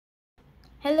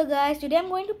Hello guys, today I'm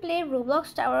going to play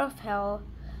Roblox Tower of Hell.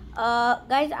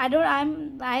 Guys,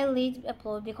 I late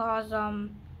upload because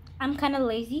I'm kind of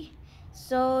lazy,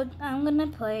 so I'm gonna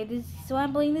play this. So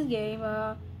I'm playing this game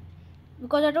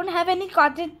because I don't have any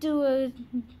content to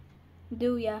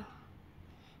do. Yeah,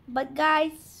 but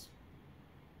guys,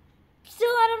 still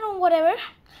I don't know whatever.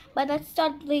 But let's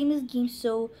start playing this game.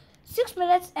 So 6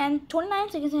 minutes and 29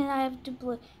 seconds, and I have to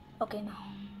play. Okay, now.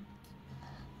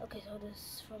 Okay, so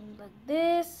this from like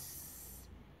this.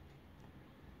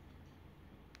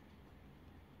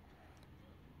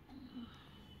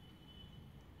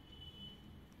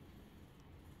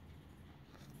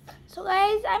 So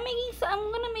guys, I'm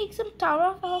gonna make some Tower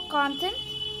of Hell content,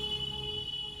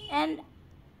 and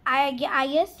I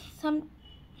guess some,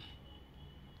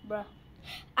 bruh,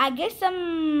 I guess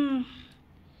some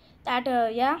that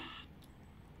yeah,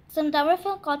 some Tower of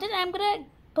Hell content I'm gonna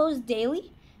post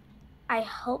daily. I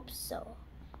hope so,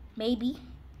 maybe.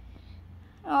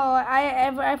 Oh,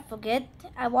 I forget.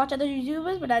 I watch other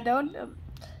YouTubers, but I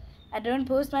don't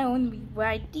post my own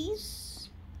varieties.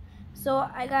 So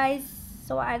I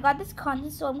got this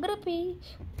content, so I'm gonna be.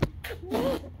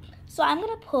 So I'm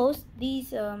gonna post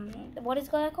these what is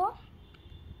it called?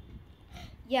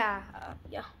 Yeah,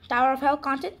 Tower of Hell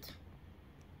content.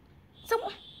 So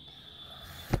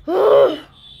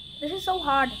this is so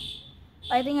hard.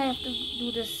 I think I have to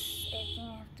do this.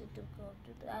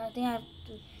 I think I have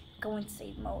to go in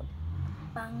save mode.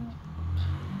 Bang.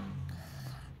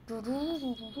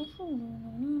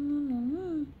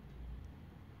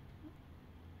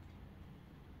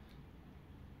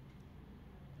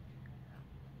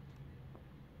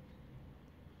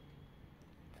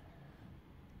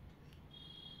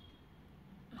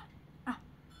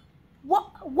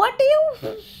 What do you?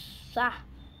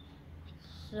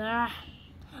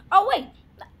 Oh wait.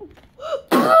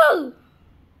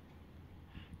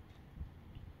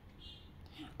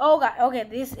 Oh god. Okay,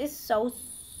 this is so.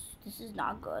 This is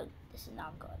not good. This is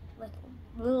not good.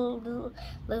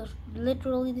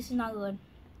 Literally, this is not good.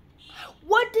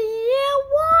 What do you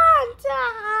want?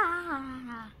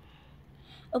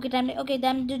 Okay,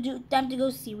 time to go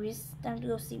serious. Time to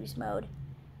go serious mode.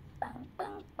 Bang,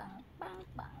 bang, bang, bang,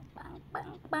 bang, bang,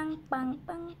 bang, bang, bang,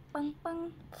 bang, bang,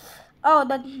 bang. Oh,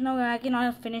 that no, I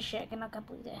cannot finish it. I cannot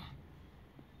complete it.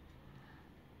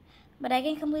 But I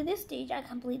can complete this stage. I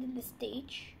completed this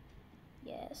stage.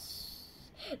 Yes.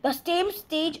 The same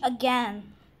stage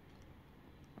again.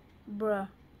 Bruh.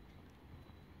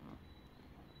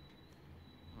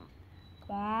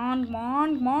 Come on, come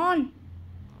on, come on.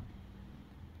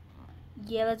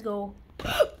 Yeah, let's go.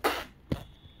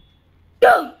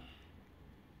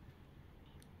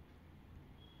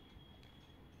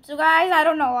 So guys, I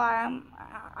don't know.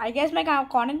 I guess my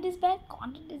content is bad.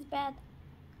 Content is bad.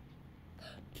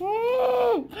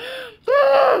 Oh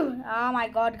my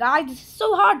god, guys, this is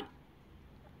so hard.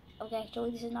 Okay,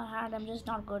 actually, this is not hard. I'm just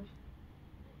not good.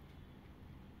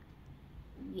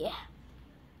 Yeah.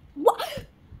 What?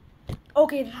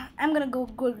 Okay, I'm gonna go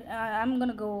good. I'm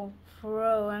gonna go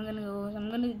pro. I'm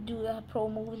gonna do a pro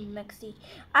move in the next stage.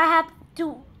 I have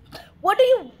to. What do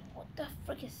you? What the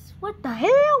frick is? What the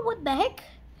hell? What the heck?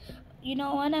 You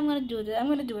know what? I'm gonna do this. I'm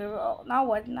gonna do it. Oh, now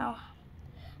what? Now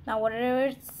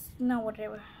whatever. Now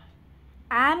whatever.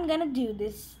 I'm gonna do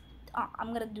this.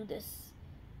 I'm gonna do this.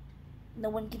 No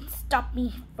one can stop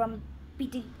me from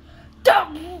beating.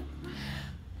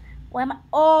 Why am I?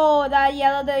 Oh, that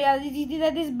yellow,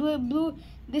 this blue,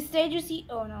 this stage you see?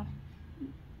 Oh no,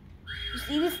 you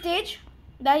see this stage?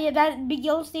 That big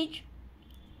yellow stage.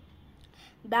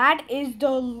 That is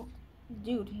the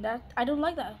dude. That I don't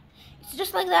like that. It's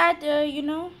just like that, you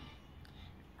know.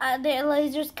 The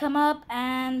lasers come up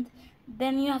and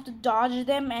then you have to dodge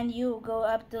them and you go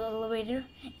up the elevator.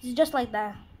 It's just like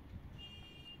that.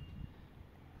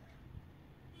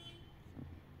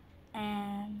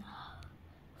 And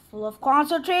full of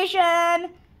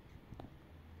concentration.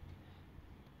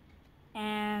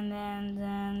 And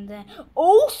then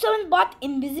oh, someone bought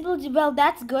invisibility. Well,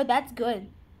 that's good. That's good.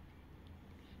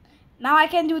 Now I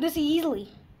can do this easily.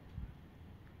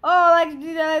 Oh, like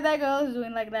that girl is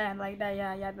doing like that.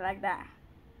 Yeah, like that.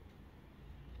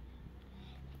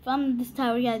 From this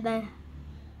tower, yeah,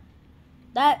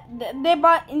 they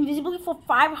bought invisibility for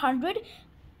 500.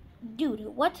 Dude,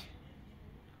 what?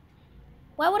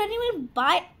 Why would anyone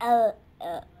buy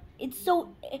it's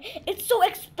so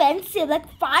expensive, like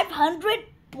 500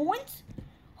 points.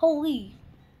 Holy!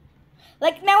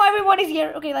 Like now everybody's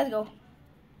here. Okay, let's go.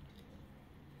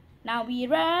 Now we're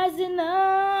rising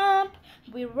up.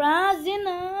 We're rising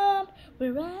up.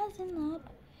 We're rising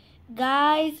up.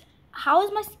 Guys, how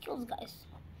is my skills, guys?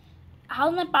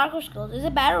 how's my parkour skills? Is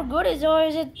it bad or good? Is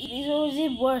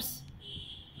it worse?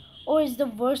 Or is the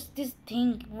worst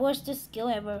skill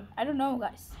ever? I don't know,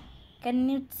 guys. Can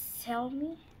you tell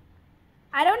me?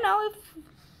 I don't know if.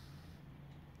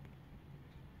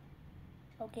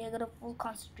 Okay, I got a full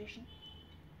concentration.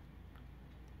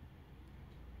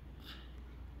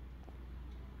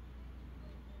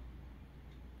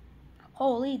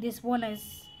 Holy, this one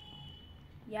is.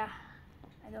 Yeah,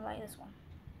 I don't like this one.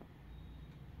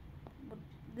 But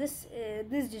this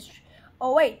just.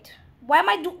 Oh wait, why am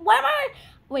I?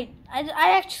 Wait,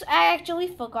 I actually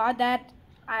forgot that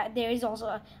there is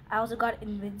also I also got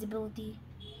invincibility,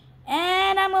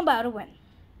 and I'm about to win.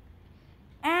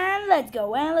 And let's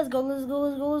go, and let's go,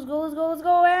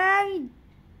 and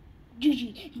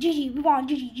GG, we won,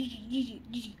 GG,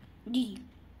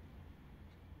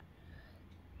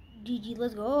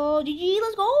 let's go, GG,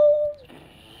 let's go.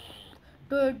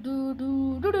 Do do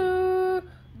do do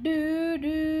do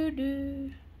do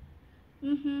do.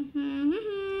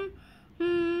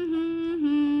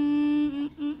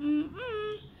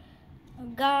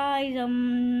 Guys,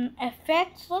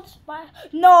 effects. Let's buy.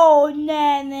 No,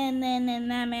 nah,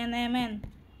 man.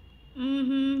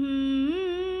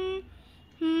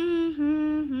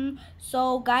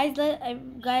 So, guys, let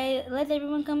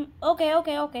everyone come. Okay.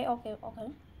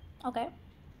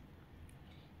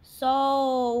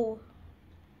 So,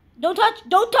 don't touch.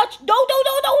 No,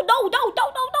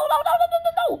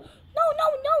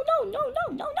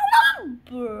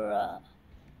 bruh.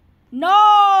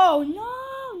 No,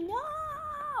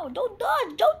 don't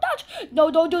touch. No.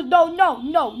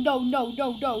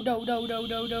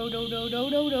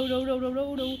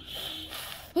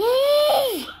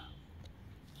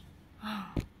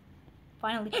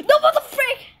 Finally. No, what the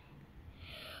frick?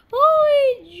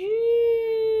 Oh, jeez.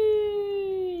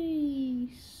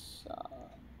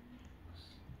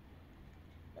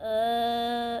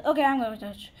 Okay, I'm gonna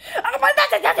touch.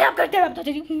 I'm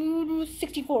touching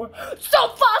 64. So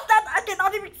fast that I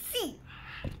cannot even see.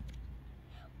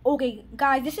 Okay,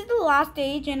 guys, this is the last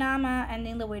stage, and I'm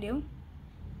ending the video.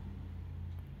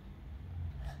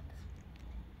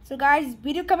 So, guys,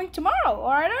 video coming tomorrow,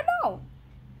 or I don't know.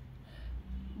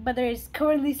 But there is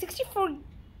currently 64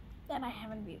 that I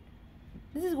haven't viewed.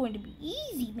 This is going to be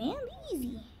easy, man.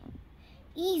 Easy.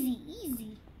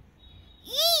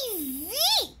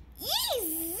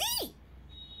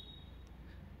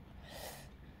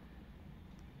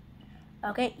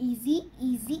 Okay, easy.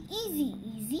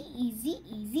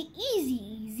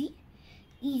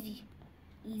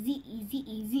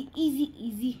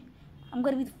 I'm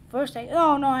gonna be the first.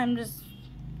 No, I'm just.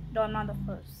 No, I'm not the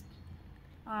first.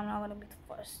 I'm not gonna be the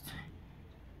first.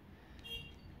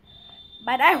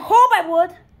 But I hope I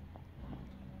would.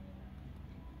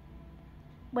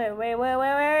 Wait.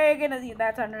 You're gonna see.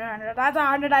 That's 100. That's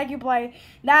 100 IQ play.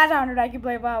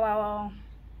 Wow.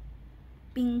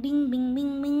 Bing.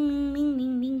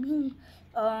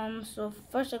 So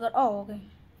first I got. Oh, okay.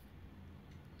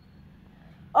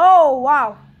 Oh,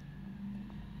 wow.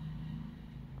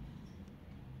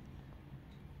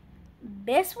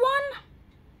 This one?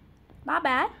 Not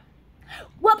bad.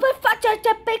 Why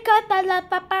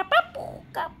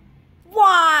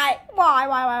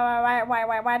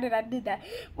did I do that?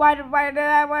 Why?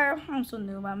 I'm so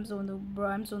noob, bro.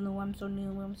 I'm so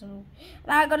noob.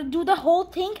 Now I gotta do the whole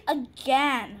thing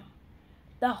again.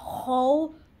 The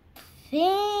whole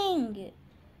thing.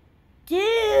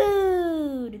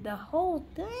 Dude, the whole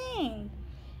thing.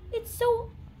 It's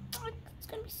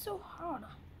gonna be so hard.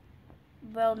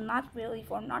 Well, not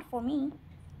for me.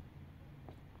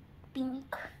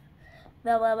 Pink.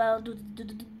 Well.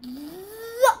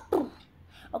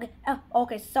 Okay.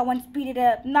 Okay. Someone speed it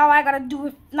up. Now I gotta do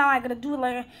it. Like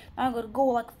I'm gonna go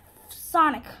like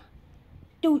Sonic.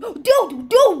 Dude,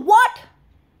 what?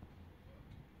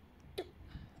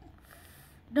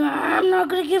 I'm not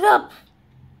gonna give up.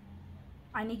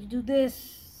 I need to do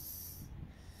this.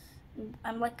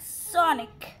 I'm like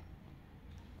Sonic.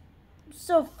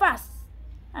 So fast.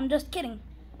 I'm just kidding.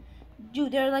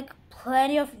 Dude, there are like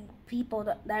plenty of people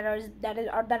that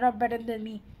are better than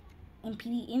me in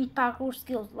parkour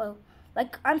skills.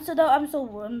 Like I'm so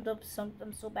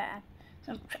bad.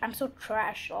 I'm so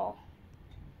trash. All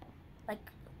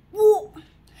like, whoa!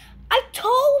 I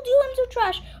told you I'm so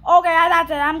trash. Okay,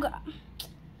 that's it.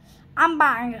 I'm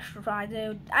buying a try,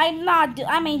 dude. I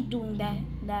ain't doing that.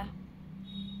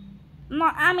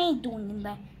 I ain't doing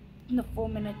that in the 4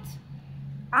 minutes.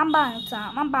 I'm buying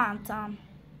time.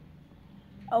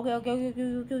 Okay. Let's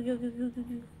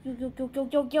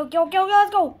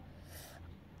go.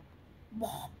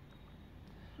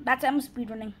 That's it. I'm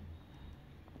speedrunning.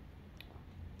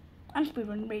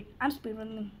 Wait. I'm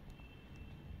speedrunning.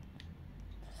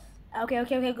 Okay,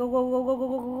 okay, okay, go, go, go, go, go,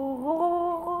 go, go, go,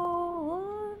 go, go.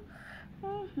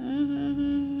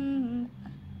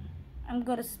 I'm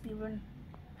gonna speedrun.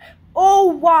 Oh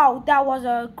wow, that was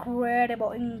a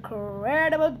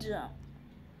incredible jump.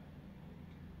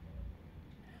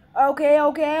 Okay,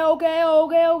 okay, okay,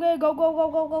 okay, okay, go, go,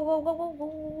 go, go, go, go, go, go,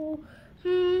 go.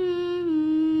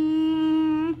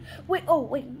 Wait, oh,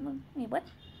 wait, what?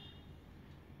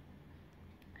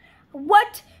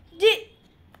 What did?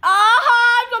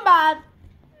 Ah, I'm so bad.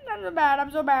 I'm so bad.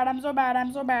 I'm so bad. I'm so bad.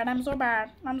 I'm so bad. I'm so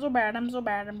bad. I'm so bad. I'm so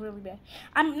bad. I'm really bad.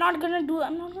 I'm not gonna do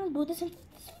this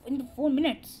in 4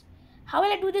 minutes. How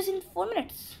will I do this in 4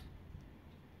 minutes?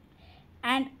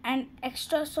 And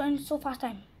extra so fast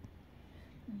time.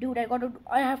 Dude, I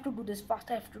have to do this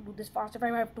fast. I have to do this fast if I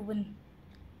have to win.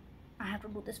 I have to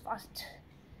do this fast.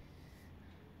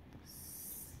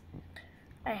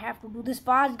 I have to do this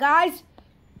fast, guys.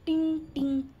 Ding,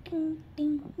 ding, ding,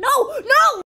 ding. No,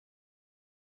 no.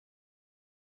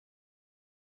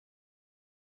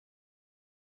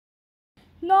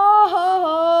 No,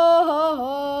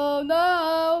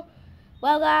 no.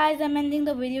 Well, guys, I'm ending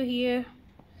the video here.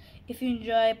 If you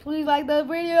enjoy, please like the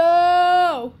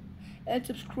video and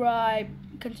subscribe.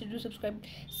 Consider subscribe.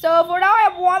 So for now, I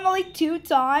have won only 2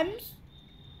 times.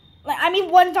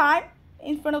 One time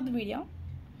in front of the video.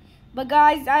 But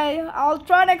guys, I'll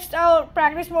try next. I'll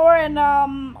practice more and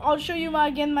I'll show you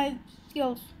again my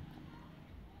skills.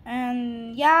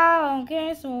 And yeah,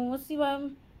 okay. So we'll see.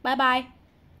 Bye bye,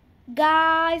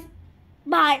 guys.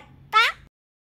 Bye.